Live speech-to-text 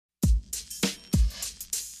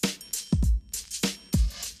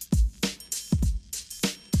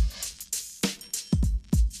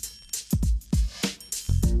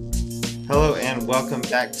Hello and welcome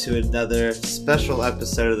back to another special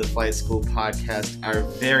episode of the Flight School Podcast, our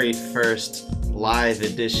very first live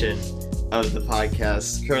edition of the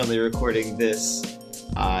podcast. Currently recording this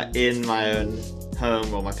in my own home,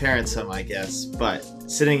 well, my parents' home, I guess, but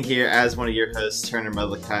sitting here as one of your hosts, Turner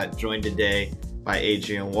Medlicott, joined today by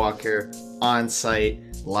Adrian Walker, on-site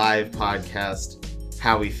live podcast.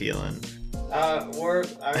 How we feeling?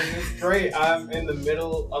 It's great. I'm in the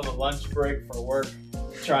middle of a lunch break for work,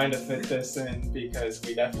 trying to fit this in because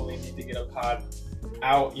we definitely need to get a pod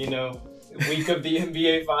out. You know, the week of the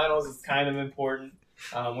NBA Finals is kind of important.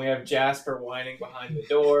 We have Jasper whining behind the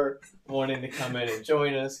door, wanting to come in and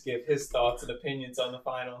join us, give his thoughts and opinions on the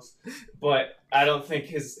finals. But I don't think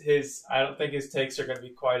his takes are going to be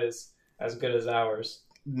quite as good as ours.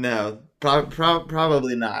 No,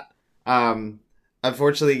 probably not.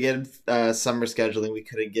 Unfortunately, again, summer scheduling, we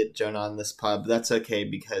couldn't get Jonah on this pod, but that's okay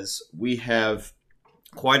because we have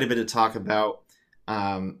quite a bit to talk about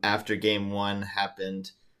after Game 1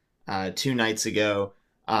 happened 2 nights ago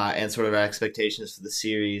and sort of our expectations for the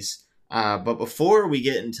series. But before we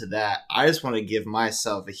get into that, I just want to give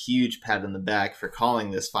myself a huge pat on the back for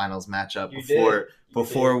calling this finals matchup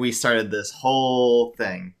before we started this whole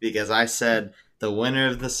thing, because I said the winner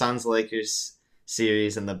of the Suns-Lakers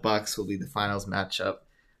series and the Bucks will be the finals matchup.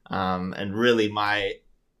 And really,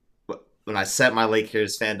 when I set my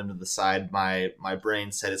Lakers fandom to the side, my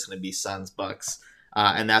brain said it's going to be Suns Bucks,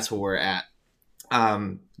 and that's where we're at.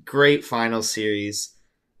 Great final series.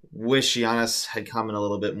 Wish Giannis had come in a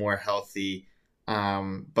little bit more healthy.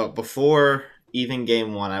 But before even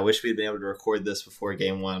Game 1, I wish we'd been able to record this before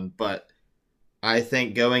Game 1. But I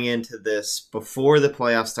think going into this, before the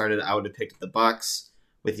playoffs started, I would have picked the Bucks.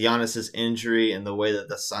 With Giannis's injury and the way that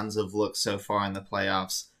the Suns have looked so far in the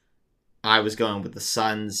playoffs, I was going with the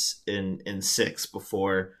Suns in 6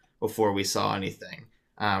 before we saw anything.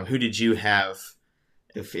 Who did you have,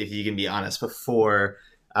 if you can be honest, before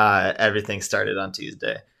everything started on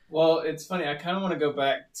Tuesday? Well, it's funny. I kind of want to go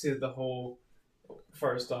back to the whole.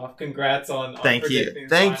 First off, congrats on Thank you.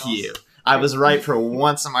 I was right for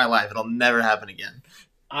once in my life. It'll never happen again.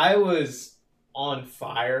 I was on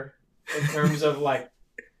fire in terms of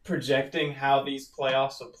projecting how these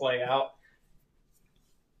playoffs will play out.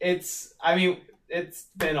 It's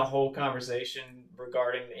been a whole conversation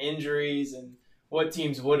regarding the injuries and what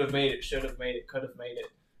teams would have made it, should have made it, could have made it.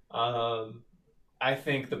 I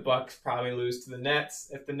think the Bucks probably lose to the Nets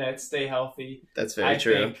if the Nets stay healthy. That's very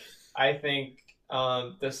true. I think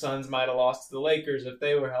the Suns might have lost to the Lakers if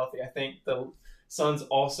they were healthy. I think the Suns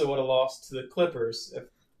also would have lost to the Clippers if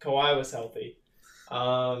Kawhi was healthy.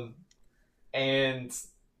 And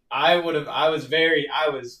I was very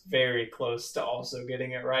close to also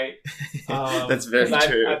getting it right. That's very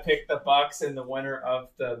true. I picked the Bucks in the winner of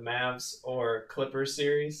the Mavs or Clippers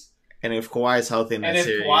series. And if Kawhi's healthy in that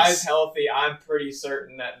series, if Kawhi's healthy, I'm pretty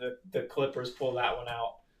certain that the Clippers pull that one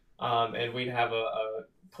out, and we'd have a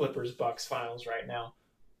Clippers Bucks finals right now.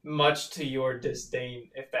 Much to your disdain,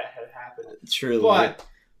 if that had happened. Truly,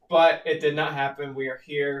 but it did not happen. We are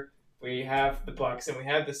here. We have the Bucks and we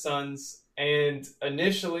have the Suns. And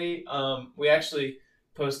initially, we actually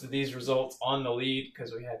posted these results on the lead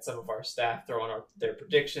because we had some of our staff throw on their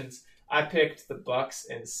predictions. I picked the Bucks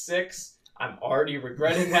in 6. I'm already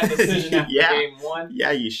regretting that decision after Game 1.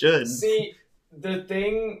 Yeah, you should. See, the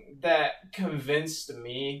thing that convinced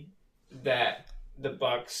me that the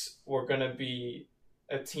Bucks were going to be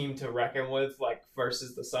a team to reckon with,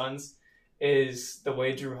 versus the Suns, is the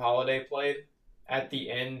way Jrue Holiday played at the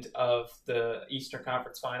end of the Eastern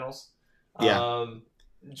Conference Finals. Yeah.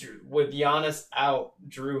 With Giannis out,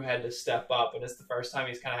 Jrue had to step up, and it's the first time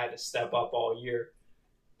he's kind of had to step up all year.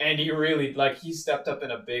 And he really, he stepped up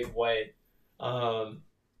in a big way.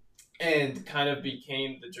 And kind of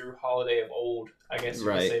became the Jrue Holiday of old, I guess you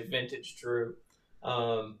could say, vintage Jrue.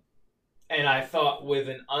 And I thought with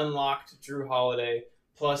an unlocked Jrue Holiday,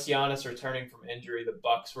 plus Giannis returning from injury, the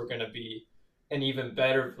Bucks were going to be an even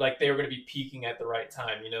better, they were going to be peaking at the right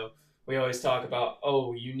time, you know. We always talk about,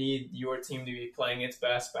 you need your team to be playing its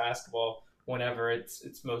best basketball whenever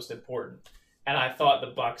it's most important. And I thought the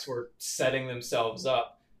Bucks were setting themselves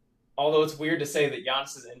up. Although it's weird to say that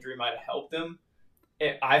Giannis' injury might have helped them,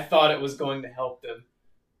 I thought it was going to help them.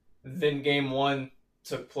 Then Game 1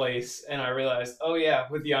 took place, and I realized,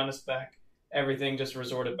 with Giannis back, everything just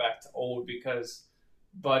resorted back to old because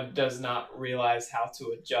Bud does not realize how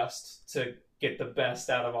to adjust to get the best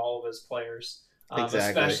out of all of his players.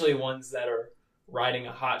 Exactly. Especially ones that are riding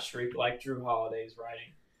a hot streak like Jrue Holiday's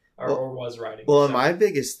riding or was riding. Well, so my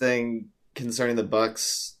biggest thing concerning the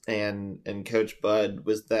Bucks and Coach Bud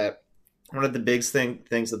was that one of the big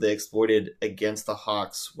things that they exploited against the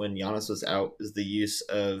Hawks when Giannis was out is the use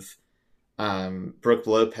of Brook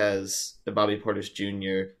Lopez and Bobby Portis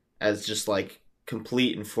Jr. as just like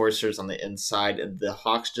complete enforcers on the inside, and the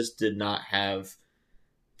Hawks just did not have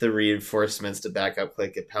the reinforcements to back up Clay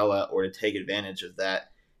Capella or to take advantage of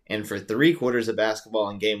that. And for 3 quarters of basketball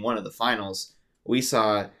in game 1 of the finals, we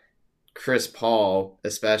saw Chris Paul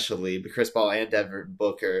especially, but Chris Paul and Devin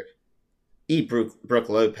Booker eat Brook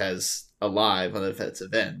Lopez alive on the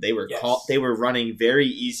defensive end. They were they were running very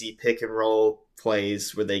easy pick and roll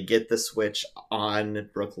plays where they get the switch on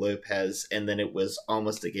Brook Lopez, and then it was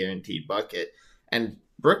almost a guaranteed bucket. And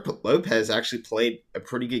Brook Lopez actually played a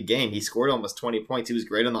pretty good game. He scored almost 20 points. He was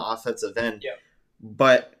great on the offensive end. Yep.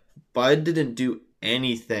 But Bud didn't do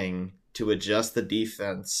anything to adjust the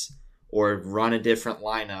defense or run a different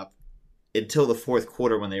lineup until the fourth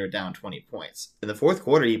quarter when they were down 20 points. In the fourth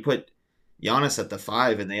quarter, he put Giannis at the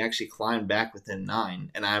 5, and they actually climbed back within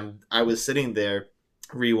 9. And I was sitting there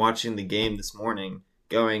rewatching the game this morning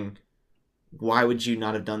going, why would you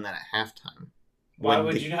not have done that at halftime? Why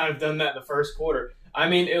would you not have done that in the first quarter? I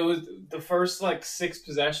mean, it was the first 6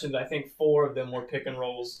 possessions. I think 4 of them were pick and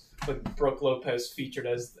rolls with Brook Lopez featured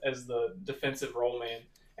as the defensive role man,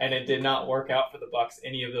 and it did not work out for the Bucks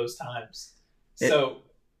any of those times. So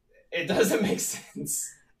it doesn't make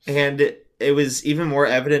sense. And it was even more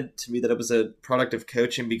evident to me that it was a product of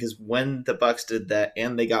coaching, because when the Bucks did that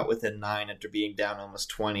and they got within 9 after being down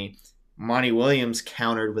almost 20, Monty Williams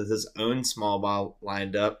countered with his own small ball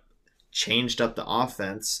lined up, changed up the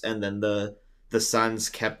offense, and then the Suns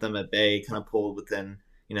kept them at bay, kind of pulled within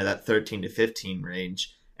that 13 to 15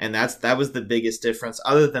 range. And that was the biggest difference,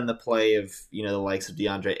 other than the play of the likes of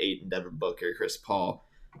DeAndre Ayton, Devin Booker, Chris Paul,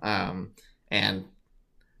 and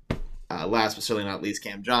last but certainly not least,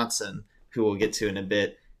 Cam Johnson, who we'll get to in a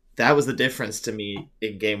bit. That was the difference to me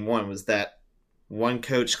in game 1, was that one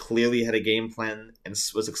coach clearly had a game plan and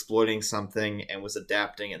was exploiting something and was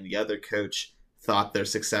adapting, and the other coach thought their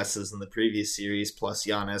successes in the previous series plus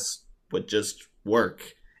Giannis would just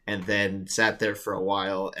work, and then sat there for a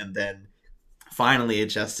while and then finally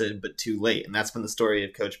adjusted, but too late. And that's been the story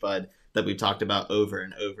of Coach Bud that we've talked about over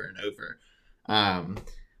and over and over.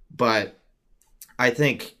 But I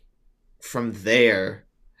think from there,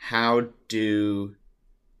 how do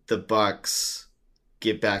the Bucks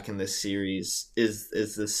get back in this series? Is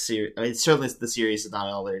this series? I mean, certainly the series is not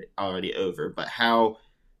already over, but how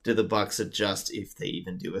do the Bucks adjust, if they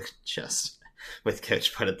even do adjust, with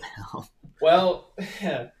Coach Bud at the helm? Well,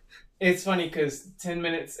 it's funny because 10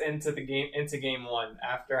 minutes into game 1,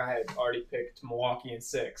 after I had already picked Milwaukee in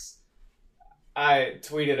 6, I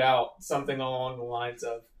tweeted out something along the lines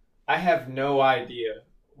of, I have no idea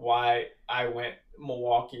why I went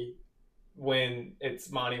Milwaukee when it's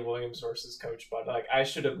Monty Williams versus Coach Bud. I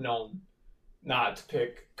should have known not to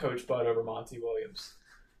pick Coach Bud over Monty Williams.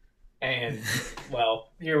 And,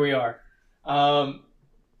 well, here we are.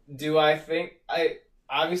 Do I think...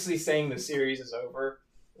 Obviously, saying the series is over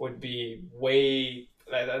would be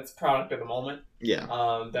that's product of the moment. Yeah.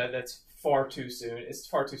 That's far too soon. It's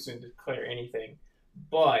far too soon to declare anything.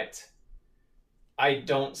 But I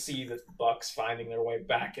don't see the Bucks finding their way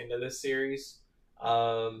back into this series,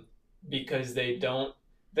 because they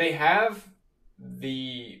have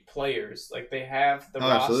the players, they have the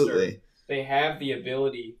roster. Absolutely. They have the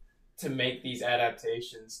ability to make these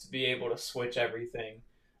adaptations, to be able to switch everything.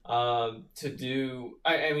 I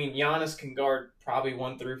mean, Giannis can guard probably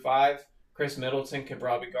 1 through 5. Chris Middleton can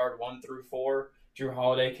probably guard 1 through 4. Jrue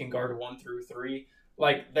Holiday can guard 1 through 3.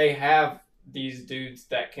 They have these dudes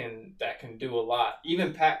that can do a lot.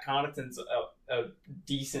 Even Pat Connaughton's a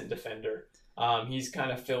decent defender. He's kind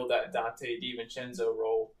of filled that Dante DiVincenzo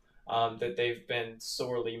role that they've been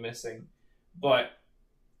sorely missing. But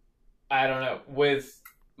I don't know, with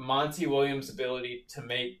Monty Williams' ability to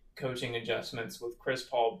make coaching adjustments, with Chris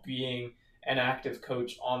Paul being an active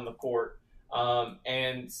coach on the court,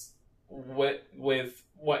 and with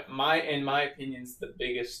what in my opinion is the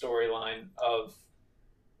biggest storyline of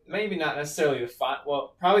maybe not necessarily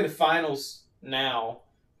probably the finals now,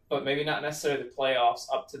 but maybe not necessarily the playoffs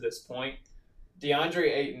up to this point.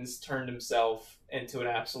 DeAndre Ayton's turned himself into an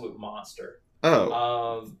absolute monster.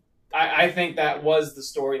 I think that was the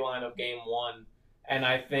storyline of game 1, and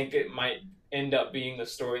I think it might end up being the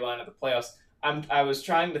storyline of the playoffs. I was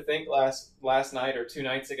trying to think last night or 2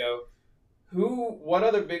 nights ago, what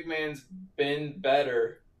other big man's been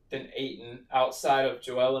better than Ayton outside of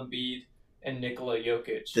Joel Embiid and Nikola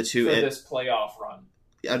Jokic for this playoff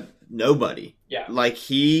run? Nobody. Yeah.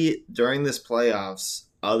 During this playoffs,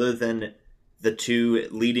 other than the 2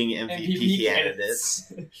 leading MVP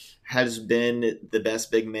candidates, has been the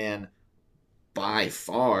best big man by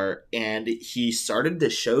far, and he started to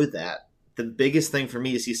show that. The biggest thing for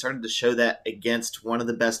me is he started to show that against one of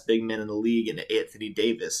the best big men in the league, in Anthony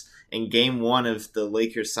Davis. In Game 1 of the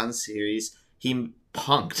Lakers-Suns series, he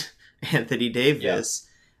punked Anthony Davis.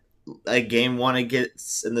 Like Game 1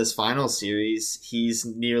 against in this final series, he's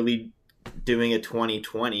nearly doing a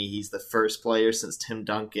 20-20. He's the first player since Tim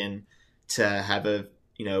Duncan to have a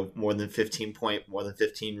more than 15 point, more than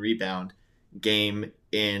 15 rebound game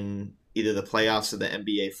in either the playoffs or the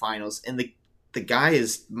NBA Finals. And the guy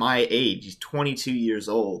is my age. He's 22 years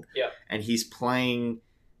old. Yeah. And he's playing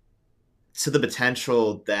to the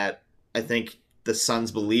potential that I think the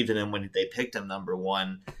Suns believed in him when they picked him number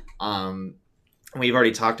 1. We've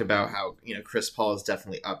already talked about how, Chris Paul has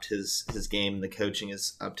definitely upped his game. The coaching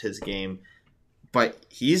has upped his game. But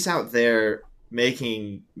he's out there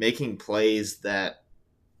making plays that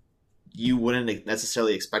you wouldn't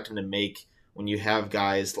necessarily expect him to make when you have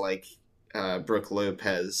guys like Brook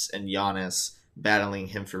Lopez and Giannis battling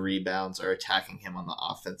him for rebounds or attacking him on the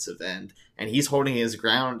offensive end. And he's holding his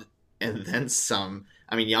ground and then some.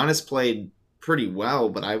 I mean, Giannis played pretty well,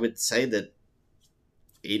 but I would say that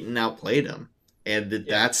Ayton outplayed him. And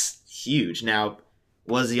that's huge. Now,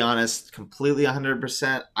 was Giannis completely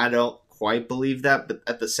 100%? I don't quite believe that. But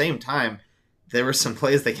at the same time, there were some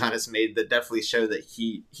plays that Giannis made that definitely show that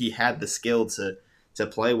he had the skill to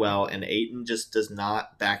play well. And Ayton just does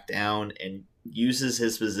not back down and uses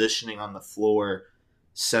his positioning on the floor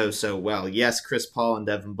so well. Yes, Chris Paul and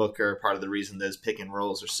Devin Booker are part of the reason those pick and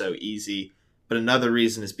rolls are so easy. But another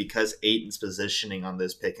reason is because Ayton's positioning on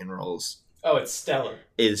those pick and rolls. Oh, it's stellar.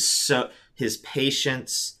 Is so his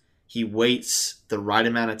patience. He waits the right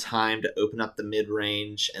amount of time to open up the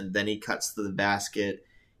mid-range, and then he cuts to the basket.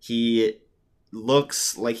 He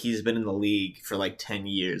looks like he's been in the league for like 10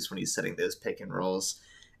 years when he's setting those pick and rolls.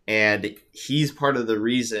 And he's part of the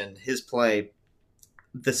reason his play.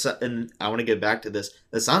 And I want to get back to this.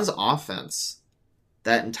 The Suns' offense,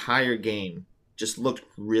 that entire game, just looked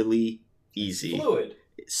really easy. Fluid.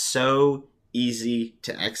 So easy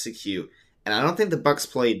to execute. And I don't think the Bucks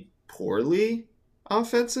played poorly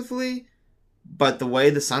offensively, but the way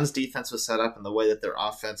the Suns' defense was set up and the way that their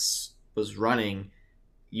offense was running,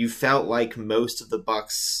 you felt like most of the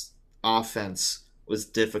Bucks' offense was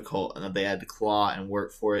difficult and that they had to claw and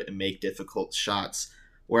work for it and make difficult shots.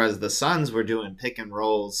 Whereas the Suns were doing pick and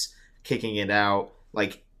rolls, kicking it out.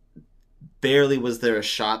 Like, barely was there a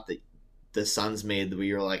shot that the Suns made where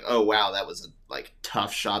you were like, oh, wow, that was a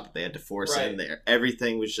tough shot that they had to force in there.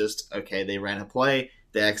 Everything was just, okay, they ran a play,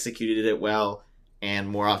 they executed it well, and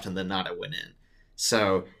more often than not, it went in.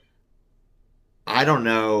 So, I don't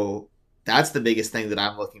know. That's the biggest thing that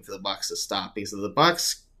I'm looking for the Bucks to stop. Because if the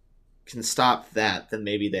Bucks can stop that, then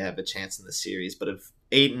maybe they have a chance in the series. But if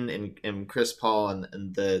Ayton and Chris Paul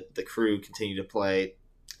and the crew continue to play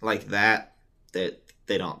like that,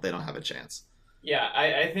 they don't have a chance. Yeah,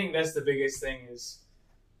 I think that's the biggest thing is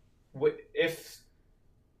if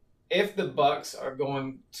the Bucks are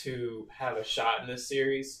going to have a shot in this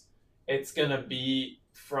series, it's going to be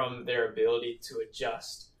from their ability to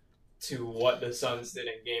adjust to what the Suns did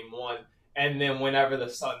in Game 1. And then whenever the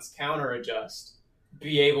Suns counter adjust,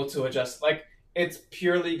 be able to adjust. Like, it's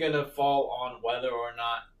purely going to fall on whether or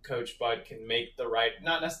not Coach Bud can make the right,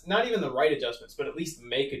 not even the right adjustments, but at least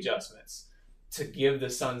make adjustments to give the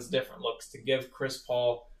Suns different looks, to give Chris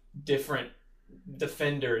Paul different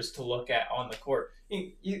defenders to look at on the court.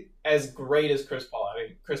 As great as Chris Paul, I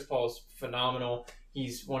mean, Chris Paul's phenomenal.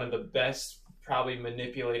 He's one of the best, probably,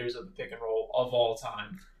 manipulators of the pick and roll of all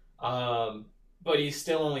time. But he's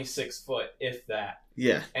still only 6 foot, if that.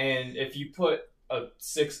 Yeah. And if you put a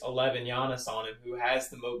 6'11" Giannis on him who has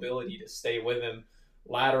the mobility to stay with him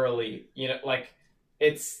laterally,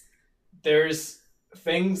 there's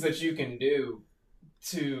things that you can do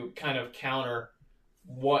to kind of counter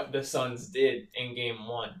what the Suns did in Game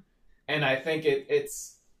 1. And I think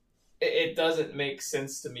it doesn't make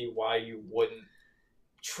sense to me why you wouldn't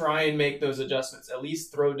try and make those adjustments, at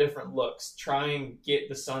least throw different looks, try and get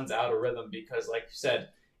the Suns out of rhythm, because like you said,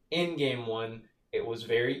 in Game 1, it was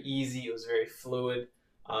very easy, it was very fluid.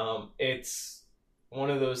 It's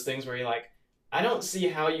one of those things where you're like, I don't see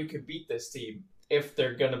how you could beat this team if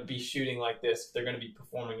they're going to be shooting like this, if they're going to be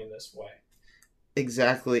performing in this way.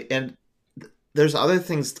 Exactly. And there's other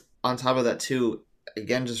things on top of that too.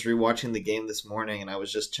 Again, just rewatching the game this morning, and I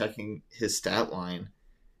was just checking his stat line.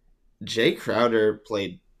 Jay Crowder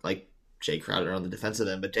played like Jay Crowder on the defensive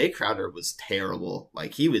end, but Jay Crowder was terrible.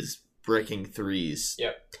 Like, he was bricking threes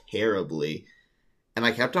terribly. And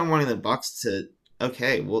I kept on wanting the Bucks to,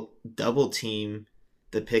 okay, well, double team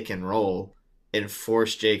the pick and roll and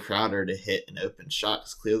force Jay Crowder to hit an open shot,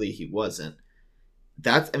 because clearly he wasn't.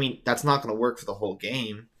 that's not going to work for the whole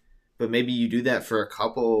game, but maybe you do that for a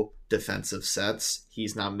couple defensive sets.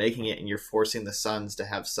 He's not making it, and you're forcing the Suns to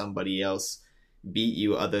have somebody else beat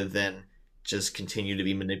you other than just continue to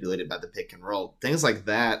be manipulated by the pick and roll. Things like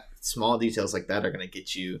that, small details like that, are going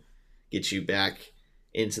to get you back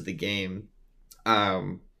into the game.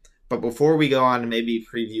 But before we go on and maybe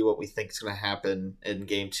preview what we think is going to happen in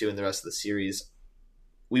Game 2 and the rest of the series,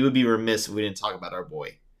 we would be remiss if we didn't talk about our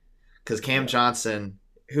boy. Because Cam Johnson,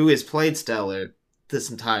 who has played stellar this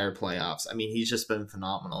entire playoffs, I mean, he's just been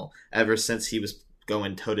phenomenal ever since he was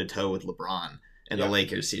going toe-to-toe with LeBron in the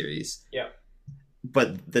Lakers series. Yeah.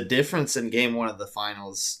 But the difference in Game 1 of the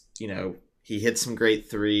finals, he hit some great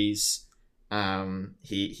threes.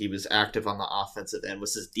 He was active on the offensive end,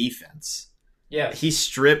 was his defense. Yeah. He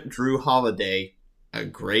stripped Jrue Holiday, a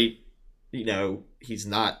great, he's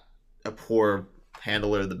not a poor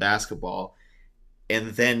handler of the basketball,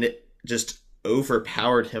 and then just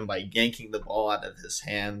overpowered him by yanking the ball out of his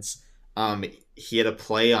hands. He had a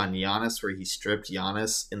play on Giannis where he stripped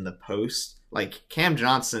Giannis in the post. Like, Cam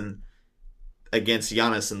Johnson against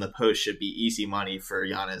Giannis in the post should be easy money for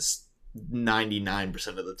Giannis 99%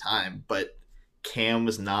 of the time, but Cam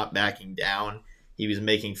was not backing down. He was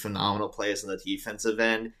making phenomenal plays on the defensive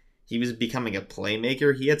end. He was becoming a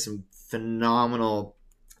playmaker. He had some phenomenal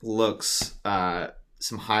looks,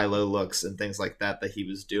 some high-low looks and things like that he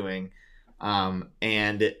was doing.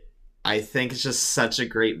 And I think it's just such a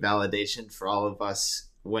great validation for all of us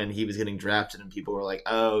when he was getting drafted and people were like,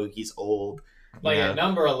 oh, he's old. Like, at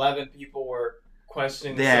number 11, people were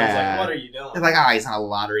questioning themselves, like, what are you doing? They're like, he's not a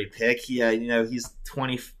lottery pick. Yeah, he's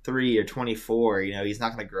 23 or 24. He's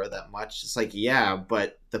not going to grow that much. It's like, yeah,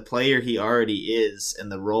 but the player he already is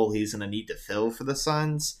and the role he's going to need to fill for the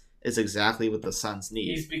Suns is exactly what the Suns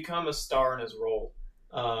need. He's become a star in his role,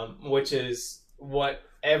 which is what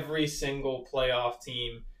every single playoff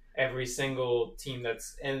team, every single team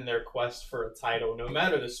that's in their quest for a title, no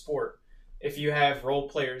matter the sport, if you have role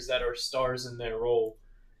players that are stars in their role,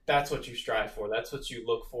 that's what you strive for. That's what you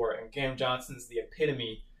look for. And Cam Johnson's the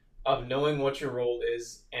epitome of knowing what your role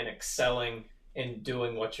is and excelling in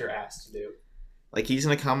doing what you're asked to do. Like, he's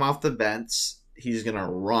going to come off the bench. He's going to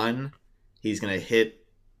run. He's going to hit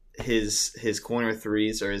his corner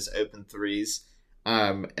threes or his open threes.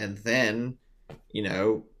 And then,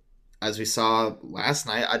 as we saw last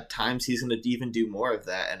night, at times he's going to even do more of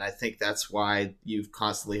that. And I think that's why you've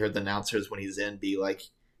constantly heard the announcers when he's in be like,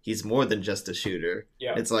 he's more than just a shooter.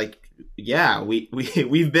 Yeah. It's like, yeah, we've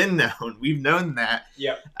been known. We've known that.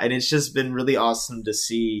 Yeah. And it's just been really awesome to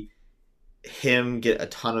see him get a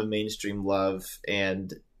ton of mainstream love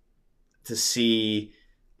and to see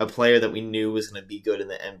a player that we knew was going to be good in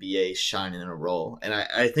the NBA shine in a role. And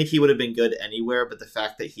I think he would have been good anywhere, but the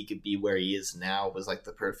fact that he could be where he is now was like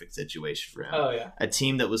the perfect situation for him. Oh, yeah. A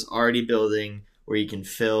team that was already building where he can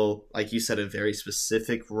fill, like you said, a very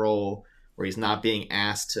specific role where he's not being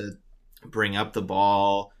asked to bring up the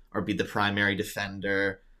ball or be the primary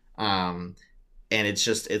defender. And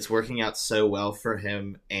it's working out so well for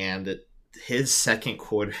him. And his second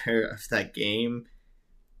quarter of that game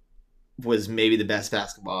was maybe the best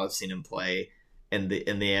basketball I've seen him play in the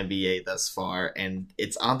NBA thus far. And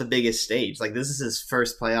it's on the biggest stage. Like, this is his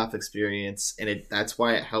first playoff experience. And that's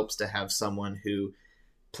why it helps to have someone who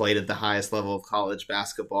played at the highest level of college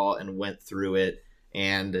basketball and went through it.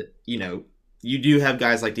 And, you do have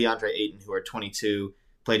guys like DeAndre Ayton who are 22,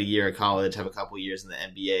 played a year at college, have a couple years in the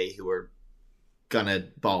NBA, who are going to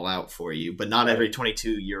ball out for you. But not every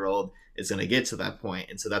 22-year-old is going to get to that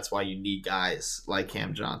point. And so that's why you need guys like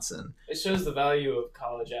Cam Johnson. It shows the value of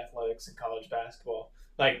college athletics and college basketball.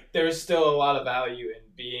 Like, there's still a lot of value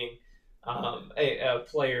in being a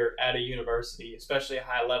player at a university, especially a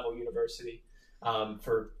high-level university,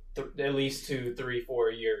 for at least 2, 3,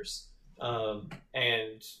 4 years.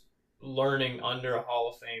 And learning under a Hall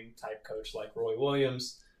of Fame type coach like Roy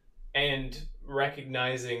Williams and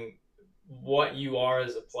recognizing what you are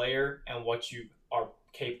as a player and what you are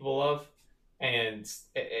capable of. And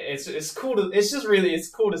it's cool it's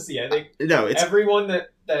cool to see. I think everyone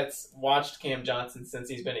that's watched Cam Johnson since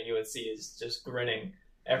he's been at UNC is just grinning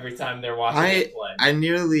every time they're watching him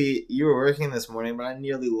play. You were working this morning, but I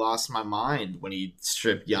nearly lost my mind when he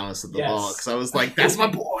stripped Giannis of the ball, because I was like, that's my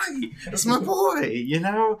boy. That's my boy,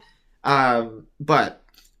 But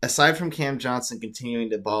aside from Cam Johnson continuing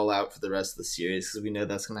to ball out for the rest of the series, because we know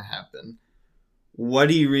that's going to happen, what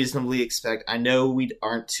do you reasonably expect? I know we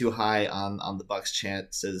aren't too high on the Bucks'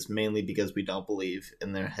 chances, mainly because we don't believe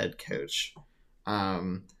in their head coach.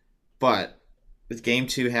 But with Game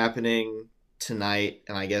 2 happening tonight,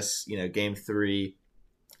 and I guess, Game 3,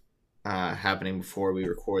 happening before we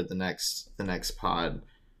record the next pod.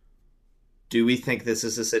 Do we think this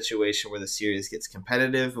is a situation where the series gets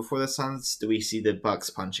competitive before the Suns? Do we see the Bucks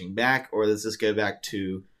punching back, or does this go back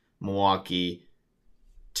to Milwaukee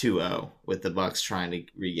 2-0 with the Bucks trying to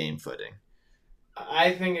regain footing?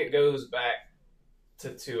 I think it goes back to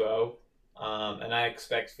 2-0, and I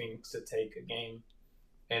expect Phoenix to take a game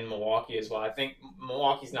in Milwaukee as well. I think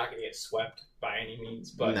Milwaukee's not going to get swept by any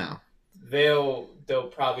means, but no. They'll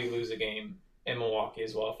probably lose a game in Milwaukee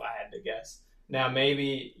as well, if I had to guess. Now,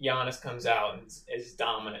 maybe Giannis comes out and is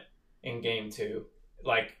dominant in game 2.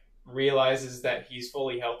 Like, realizes that he's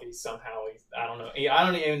fully healthy somehow. I don't know. I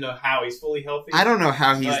don't even know how he's fully healthy. I don't know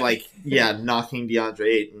how he's, knocking DeAndre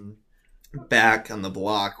Ayton back on the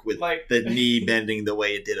block with the knee bending the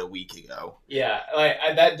way it did a week ago. Yeah,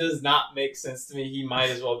 that does not make sense to me. He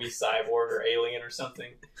might as well be Cyborg or Alien or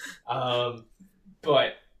something.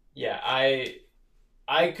 But, yeah,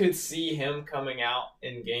 I could see him coming out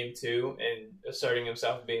in game 2 and asserting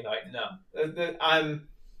himself and being like, no, I'm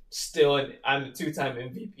a 2-time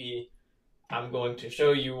MVP. I'm going to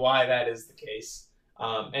show you why that is the case.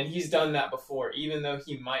 And he's done that before, even though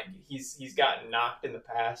he's gotten knocked in the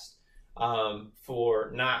past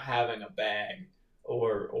for not having a bag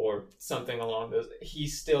or something along those.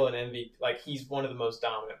 He's still an MVP. Like, he's one of the most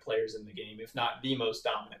dominant players in the game, if not the most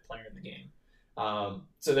dominant player in the game.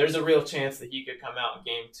 So there's a real chance that he could come out in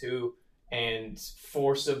game 2 and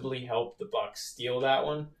forcibly help the Bucks steal that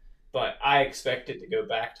one. But I expect it to go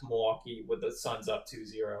back to Milwaukee with the Suns up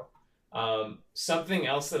 2-0. Something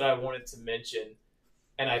else that I wanted to mention,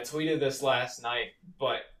 and I tweeted this last night,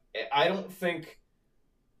 but I don't think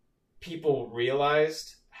people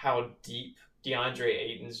realized how deep DeAndre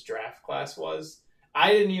Ayton's draft class was.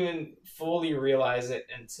 I didn't even fully realize it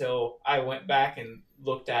until I went back and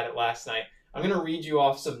looked at it last night. I'm going to read you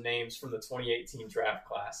off some names from the 2018 draft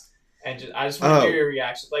class. And I just want to hear your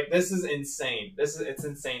reaction. Like, this is insane. It's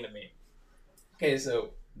insane to me. Okay, so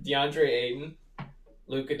DeAndre Ayton,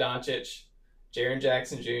 Luka Doncic, Jaren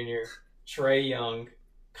Jackson Jr., Trae Young,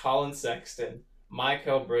 Colin Sexton,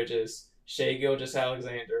 Mikal Bridges, Shai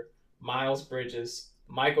Gilgeous-Alexander, Miles Bridges,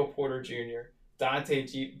 Michael Porter Jr., Dante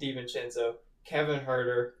DiVincenzo, Kevin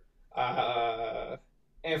Huerter,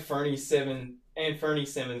 and Fernie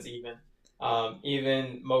Simmons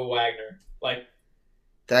even Mo Wagner. Like,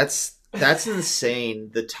 that's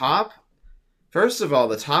insane. First of all,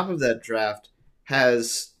 the top of that draft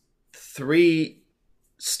has 3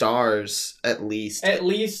 stars at least. At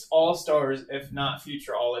least all-stars, if not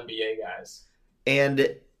future All-NBA guys.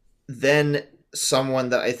 And then someone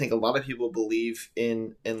that I think a lot of people believe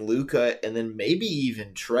in Luka, and then maybe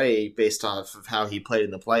even Trae, based off of how he played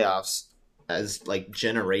in the playoffs, as like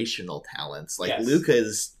generational talents. Like, yes. Luka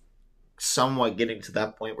is somewhat getting to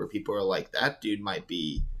that point where people are like, that dude might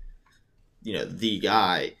be, the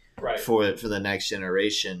guy for the next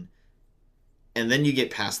generation. And then you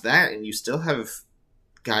get past that, and you still have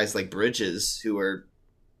guys like Bridges who are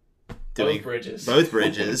doing both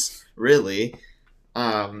Bridges, really.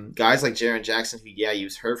 Guys like Jaren Jackson, who he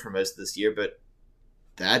was hurt for most of this year, but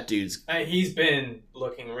that dude's he's been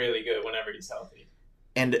looking really good whenever he's healthy.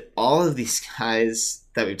 And all of these guys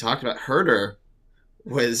that we've talked about, Huerter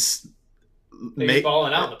was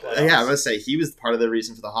balling out in the playoffs. Yeah, I was gonna say he was part of the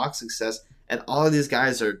reason for the Hawks' success. And all of these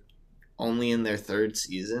guys are only in their 3rd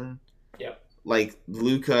season. Yep. Like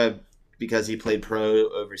Luka, because he played pro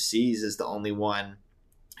overseas, is the only one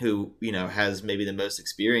who, has maybe the most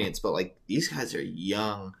experience. But like, these guys are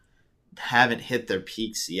young, haven't hit their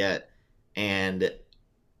peaks yet. And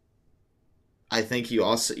I think you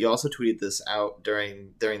also tweeted this out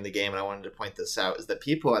during the game, and I wanted to point this out, is that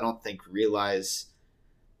people, I don't think, realize,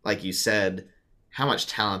 like you said, how much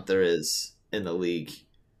talent there is in the league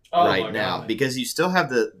right now. God. Because you still have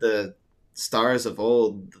the stars of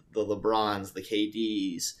old, the LeBrons, the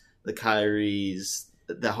KDs, the Kyries,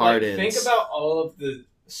 the Hardens. Think about all of the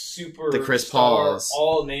the Chris Pauls,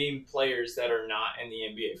 all-name players that are not in the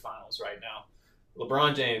NBA Finals right now.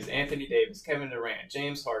 LeBron James, Anthony Davis, Kevin Durant,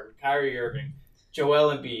 James Harden, Kyrie Irving,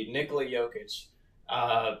 Joel Embiid, Nikola Jokic.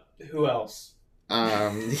 Who else?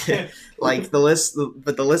 Like the list,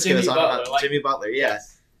 but the list goes on. Jimmy Butler,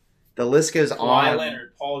 yes. The list goes on. Kawhi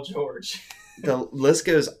Leonard, Paul George. The list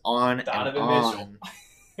goes on Donovan and on.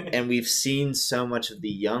 Mitchell. And we've seen so much of the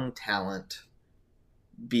young talent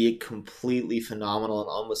be completely phenomenal and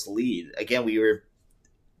almost lead. Again, we were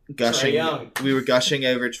gushing. We were gushing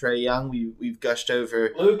over Trae Young. We've gushed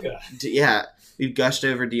over Luka. We've gushed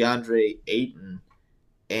over DeAndre Ayton,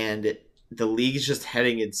 and the league is just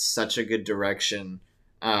heading in such a good direction.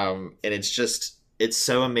 And it's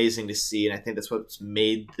so amazing to see. And I think that's what's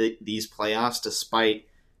made these playoffs, despite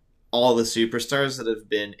all the superstars that have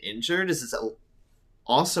been injured is it's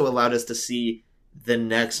also allowed us to see the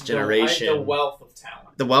next generation. The wealth of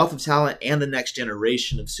talent. The wealth of talent and the next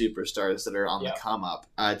generation of superstars that are on the come up.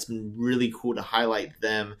 It's been really cool to highlight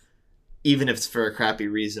them, even if it's for a crappy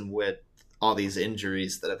reason with all these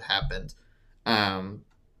injuries that have happened.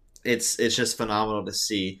 It's just phenomenal to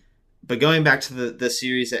see. But going back to the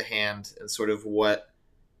series at hand and sort of what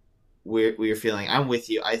we're feeling, I'm with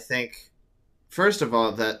you. I think, first of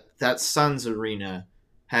all, that Suns arena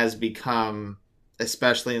has become,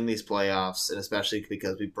 especially in these playoffs, and especially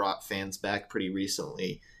because we brought fans back pretty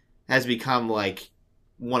recently, has become like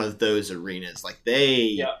one of those arenas. Like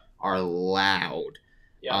they are loud.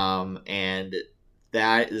 And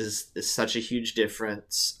that is such a huge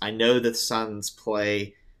difference. I know that Suns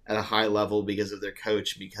play at a high level because of their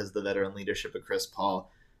coach, because of the veteran leadership of Chris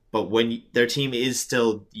Paul. But when their team is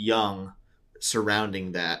still young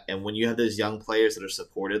surrounding that, and when you have those young players that are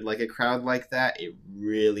supported like a crowd like that, it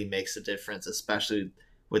really makes a difference, especially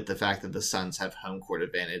with the fact that the Suns have home court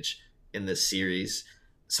advantage in this series.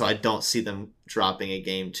 So I don't see them dropping a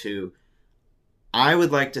game 2. I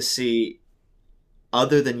would like to see,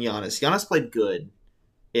 other than Giannis. Giannis played good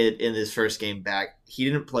in his first game back. He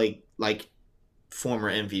didn't play like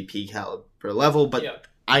former MVP caliber level, but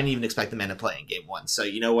I didn't even expect the man to play in game 1. So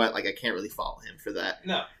you know what? Like I can't really follow him for that.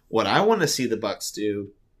 No. What I want to see the Bucks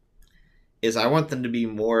do is I want them to be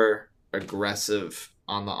more aggressive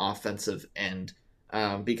on the offensive end,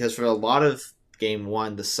 because for a lot of game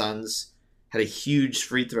 1, the Suns had a huge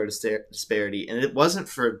free throw disparity, and it wasn't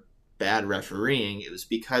for bad refereeing. It was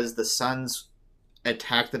because the Suns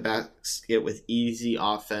attacked the basket with easy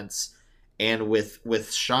offense and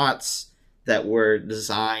with shots that were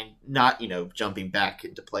designed, not, jumping back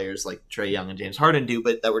into players like Trae Young and James Harden do,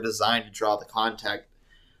 but that were designed to draw the contact.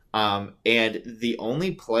 And the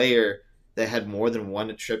only player that had more than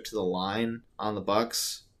one trip to the line on the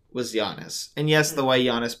Bucks was Giannis. And yes, the way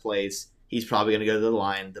Giannis plays, he's probably going to go to the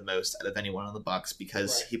line the most out of anyone on the Bucks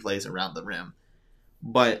because he plays around the rim.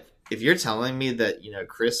 But if you're telling me that,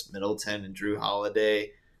 Chris Middleton and Drew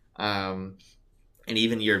Holiday, and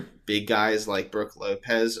even your big guys like Brook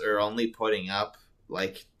Lopez are only putting up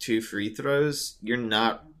like 2 free throws, you're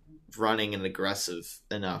not running an aggressive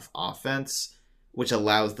enough offense, which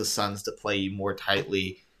allows the Suns to play you more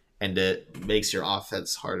tightly and it makes your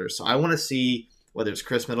offense harder. So I want to see, whether it's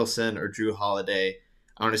Chris Middleton or Drew Holiday,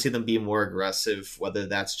 I want to see them be more aggressive, whether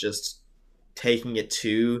that's just taking it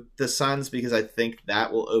to the Suns, because I think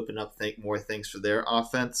that will open up more things for their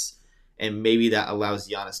offense, and maybe that allows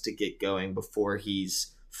Giannis to get going before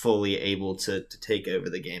he's fully able to take over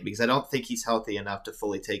the game, because I don't think he's healthy enough to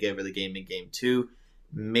fully take over the game in game 2.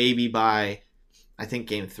 Maybe by, I think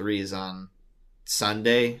game 3 is on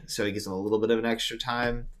Sunday, so he gives him a little bit of an extra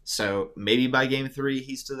time. So maybe by game 3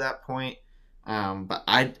 he's to that point. But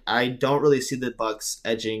I don't really see the Bucks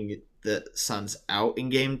edging the Suns out in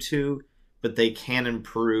game 2, but they can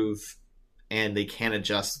improve and they can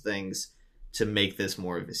adjust things to make this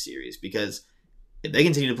more of a series, because if they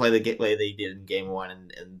continue to play the way they did in game 1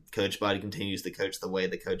 and Coach Bud continues to coach the way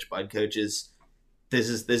that Coach Bud coaches, this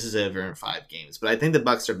is over in 5 games. But I think the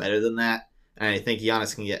Bucks are better than that, and I think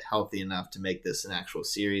Giannis can get healthy enough to make this an actual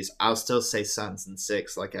series. I'll still say Suns in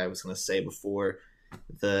 6, like I was going to say before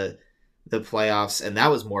the playoffs, and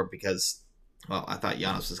that was more because, well, I thought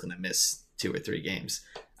Giannis was going to miss 2 or 3 games.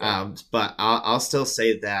 But I'll still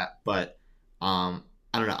say that. But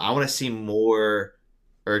I don't know. I want to see more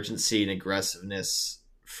urgency and aggressiveness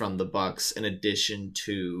from the Bucks, in addition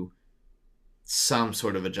to some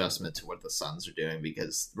sort of adjustment to what the Suns are doing,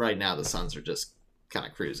 because right now the Suns are just kind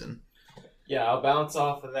of cruising. Yeah, I'll bounce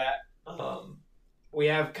off of that. We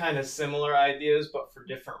have kind of similar ideas, but for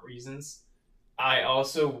different reasons. I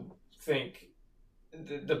also think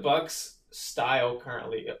the Bucks' style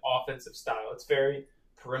currently, offensive style, it's very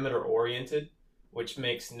perimeter oriented, which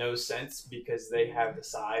makes no sense because they have the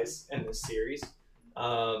size in this series.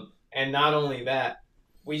 And not only that,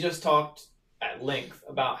 we just talked at length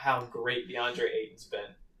about how great DeAndre Ayton's been.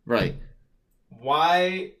 Right.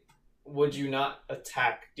 Why would you not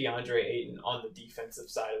attack DeAndre Ayton on the defensive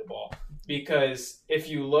side of the ball? Because if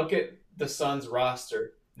you look at the Suns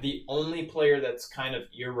roster, the only player that's kind of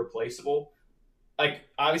irreplaceable, like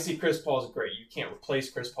obviously Chris Paul's great. You can't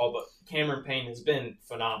replace Chris Paul, but Cameron Payne has been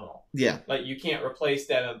phenomenal. Yeah. Like you can't replace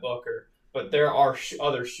Devin Booker, but there are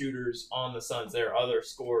other shooters on the Suns. There are other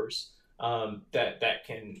scorers that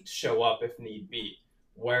can show up if need be.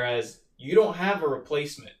 Whereas you don't have a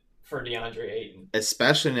replacement for DeAndre Ayton,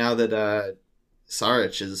 especially now that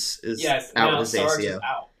Saric is out with his ACL.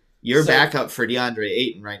 Your backup for DeAndre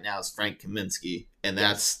Ayton right now is Frank Kaminsky, and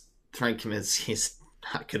that's Frank Kaminsky's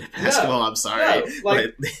not good at basketball. No, I'm sorry.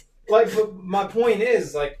 No, but my point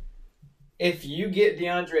is, like, if you get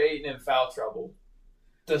DeAndre Ayton in foul trouble,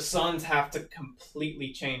 the Suns have to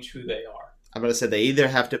completely change who they are. I'm going to say they either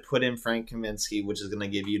have to put in Frank Kaminsky, which is going to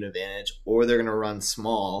give you an advantage, or they're going to run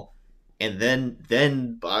small, and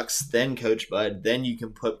then Bucks, then Coach Bud, then you can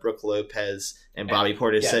put Brook Lopez and Bobby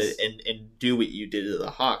Portis and do what you did to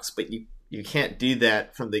the Hawks. But you can't do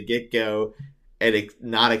that from the get-go and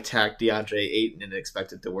not attack DeAndre Ayton and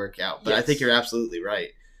expect it to work out. But I think you're absolutely right.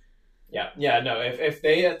 Yeah, no. If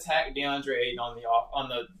they attack DeAndre Ayton on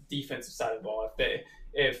the defensive side of the ball,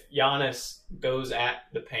 if Giannis goes at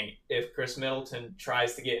the paint, if Chris Middleton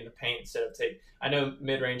tries to get in the paint instead of I know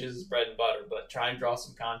mid-ranges is bread and butter, but try and draw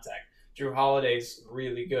some contact. Jrue Holiday's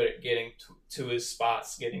really good at getting to his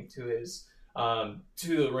spots, getting to his to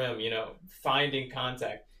the rim, finding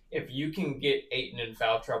contact. If you can get Ayton in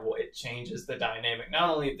foul trouble, it changes the dynamic, not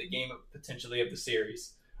only of the game, but potentially of the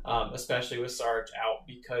series, especially with Sarge out,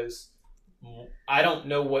 because I don't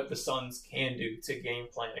know what the Suns can do to game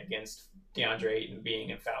plan against DeAndre Ayton being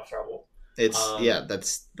in foul trouble. It's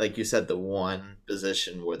that's like you said, the one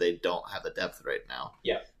position where they don't have the depth right now.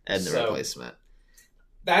 Yeah, and the replacement.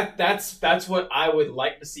 That's what I would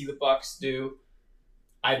like to see the Bucks do.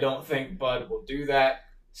 I don't think Bud will do that.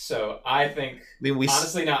 So I think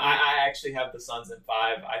honestly, now I actually have the Suns in 5.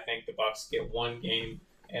 I think the Bucks get one game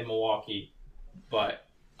in Milwaukee, but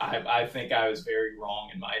I think I was very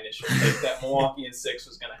wrong in my initial take that Milwaukee in 6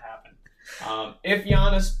 was going to happen. If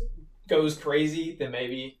Giannis goes crazy, then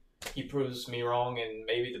maybe he proves me wrong, and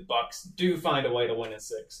maybe the Bucks do find a way to win in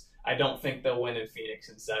 6. I don't think they'll win in Phoenix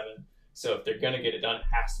in 7. So if they're going to get it done, it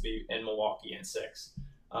has to be in Milwaukee in 6.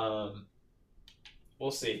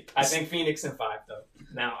 We'll see. I think Phoenix in 5, though.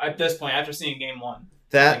 Now, at this point, after seeing Game 1,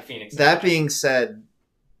 I think Phoenix in 5. That being said,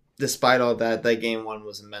 despite all that Game 1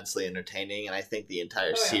 was immensely entertaining, and I think the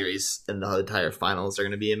entire series and the entire finals are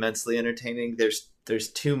going to be immensely entertaining. There's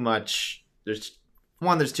too much. There's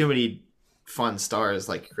too many fun stars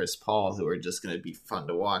like Chris Paul who are just going to be fun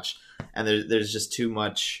to watch, and there's just too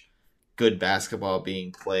much good basketball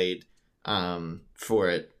being played for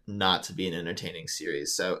it not to be an entertaining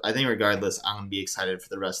series. So I think regardless, I'm going to be excited for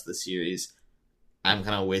the rest of the series. I'm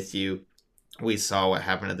kind of with you. We saw what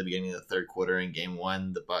happened at the beginning of the third quarter in Game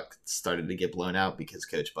 1. The Bucks started to get blown out because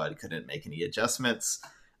Coach Bud couldn't make any adjustments.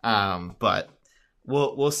 But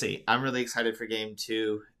we'll see. I'm really excited for Game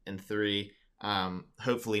 2 and 3.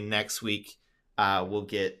 Hopefully next week we'll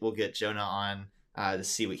get Jonah on to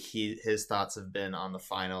see what his thoughts have been on the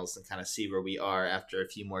finals and kind of see where we are after a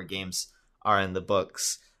few more games are in the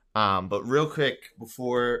books. But real quick,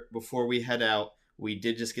 before we head out, we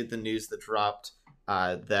did just get the news that dropped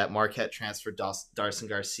that Marquette transfer Darson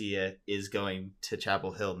Garcia is going to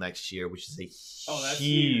Chapel Hill next year, which is a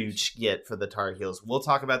huge get for the Tar Heels. We'll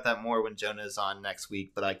talk about that more when Jonah is on next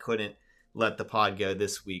week, but I couldn't let the pod go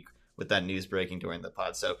this week with that news breaking during the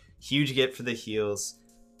pod. So huge get for the Heels,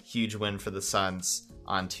 huge win for the Suns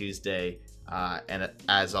on Tuesday, and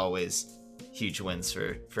as always, huge wins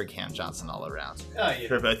for Cam Johnson all around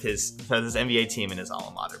for both his NBA team and his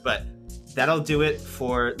alma mater. But that'll do it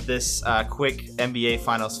for this quick NBA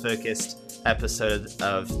Finals focused episode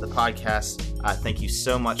of the podcast. Thank you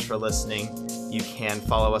so much for listening. You can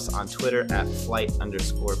follow us on Twitter at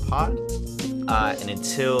 @flight_pod. And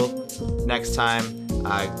until next time,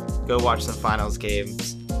 go watch some finals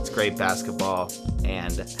games. It's great basketball,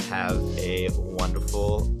 and have a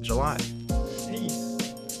wonderful July.